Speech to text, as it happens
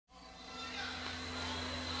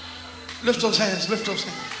Lift those hands, lift those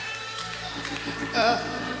hands.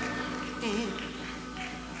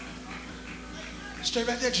 Stay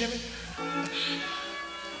right there, Jimmy.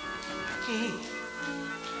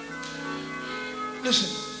 Listen.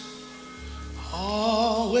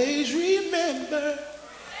 Always remember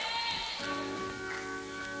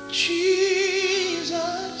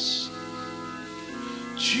Jesus,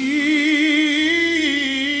 Jesus.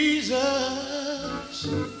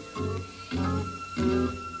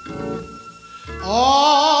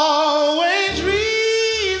 Always remember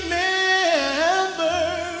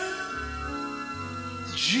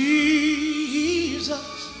Jesus,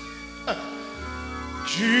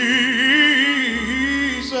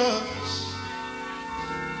 Jesus.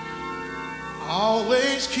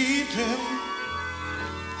 Always keep him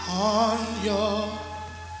on your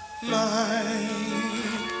mind.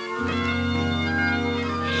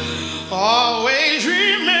 Always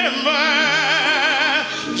remember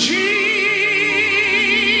Jesus,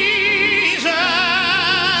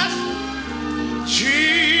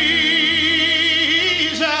 Jesus.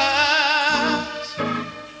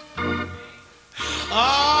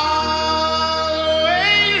 Always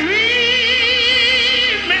remember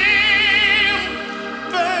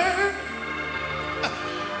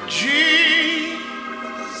Jesus,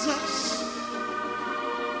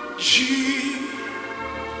 Jesus.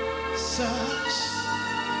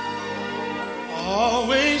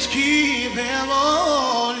 Always keep him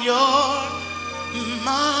on your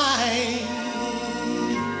mind.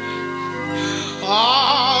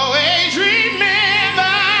 Always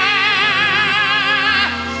remember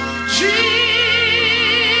Jesus,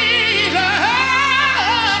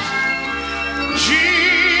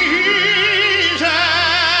 Jesus.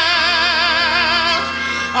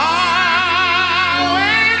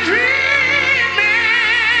 Always remember,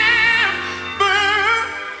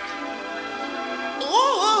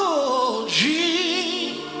 oh,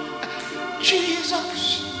 Jesus.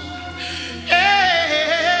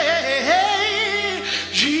 Hey,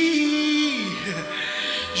 Jesus.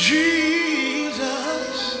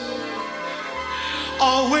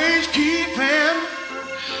 Always keep him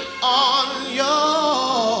on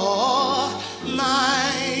your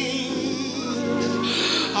mind.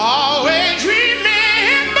 Always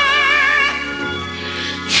remember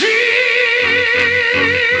Jesus,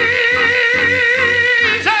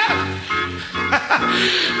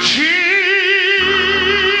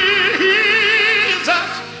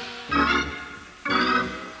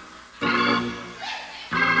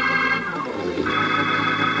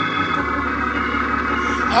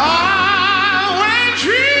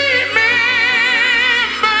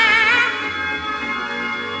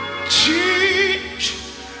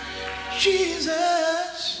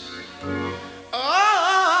 Jesus.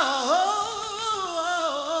 Always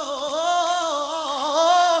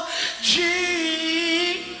remember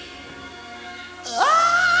Jesus. Oh,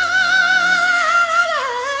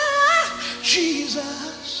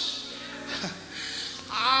 Jesus.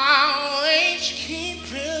 Always keep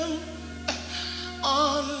him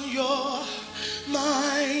on your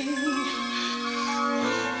mind.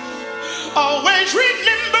 Always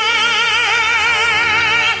remember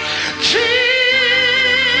Jesus.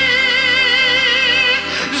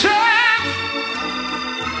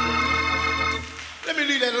 Let me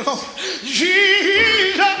leave that alone.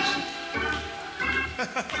 Jesus.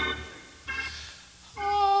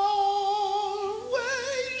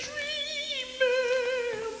 Always remember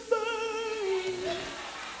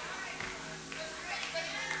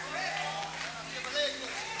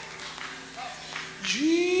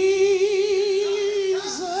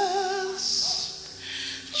Jesus,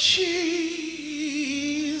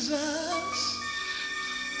 Jesus.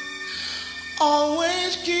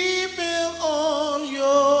 Always keep him on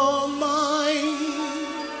your mind.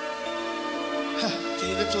 Can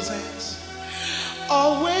you lift those hands?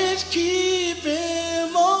 Always keep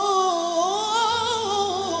him on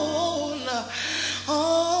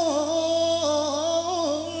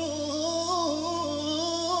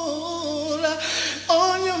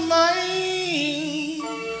your mind.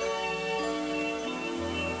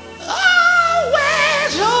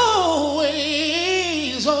 Always,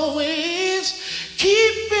 always, always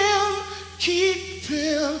keep him, keep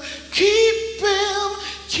him, keep him,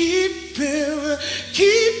 keep him,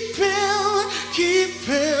 keep him, keep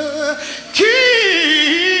him,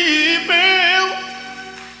 keep him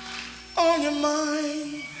on your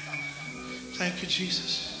mind. Thank you,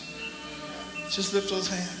 Jesus. Just lift those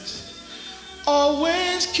hands.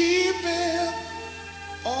 Always keep him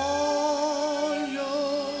on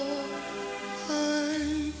your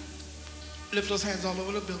mind. Lift those hands all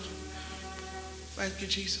over the building. Thank you,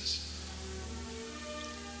 Jesus.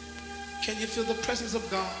 Can you feel the presence of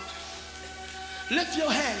God? Lift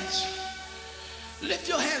your hands. Lift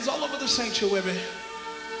your hands all over the sanctuary.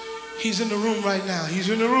 He's in the room right now. He's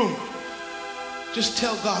in the room. Just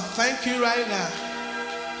tell God, thank you right now.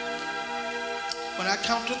 When I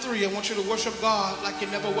count to 3, I want you to worship God like you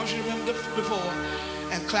never worshiped him before.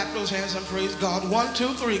 And clap those hands and praise God. 1,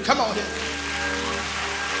 2, 3. Come on here.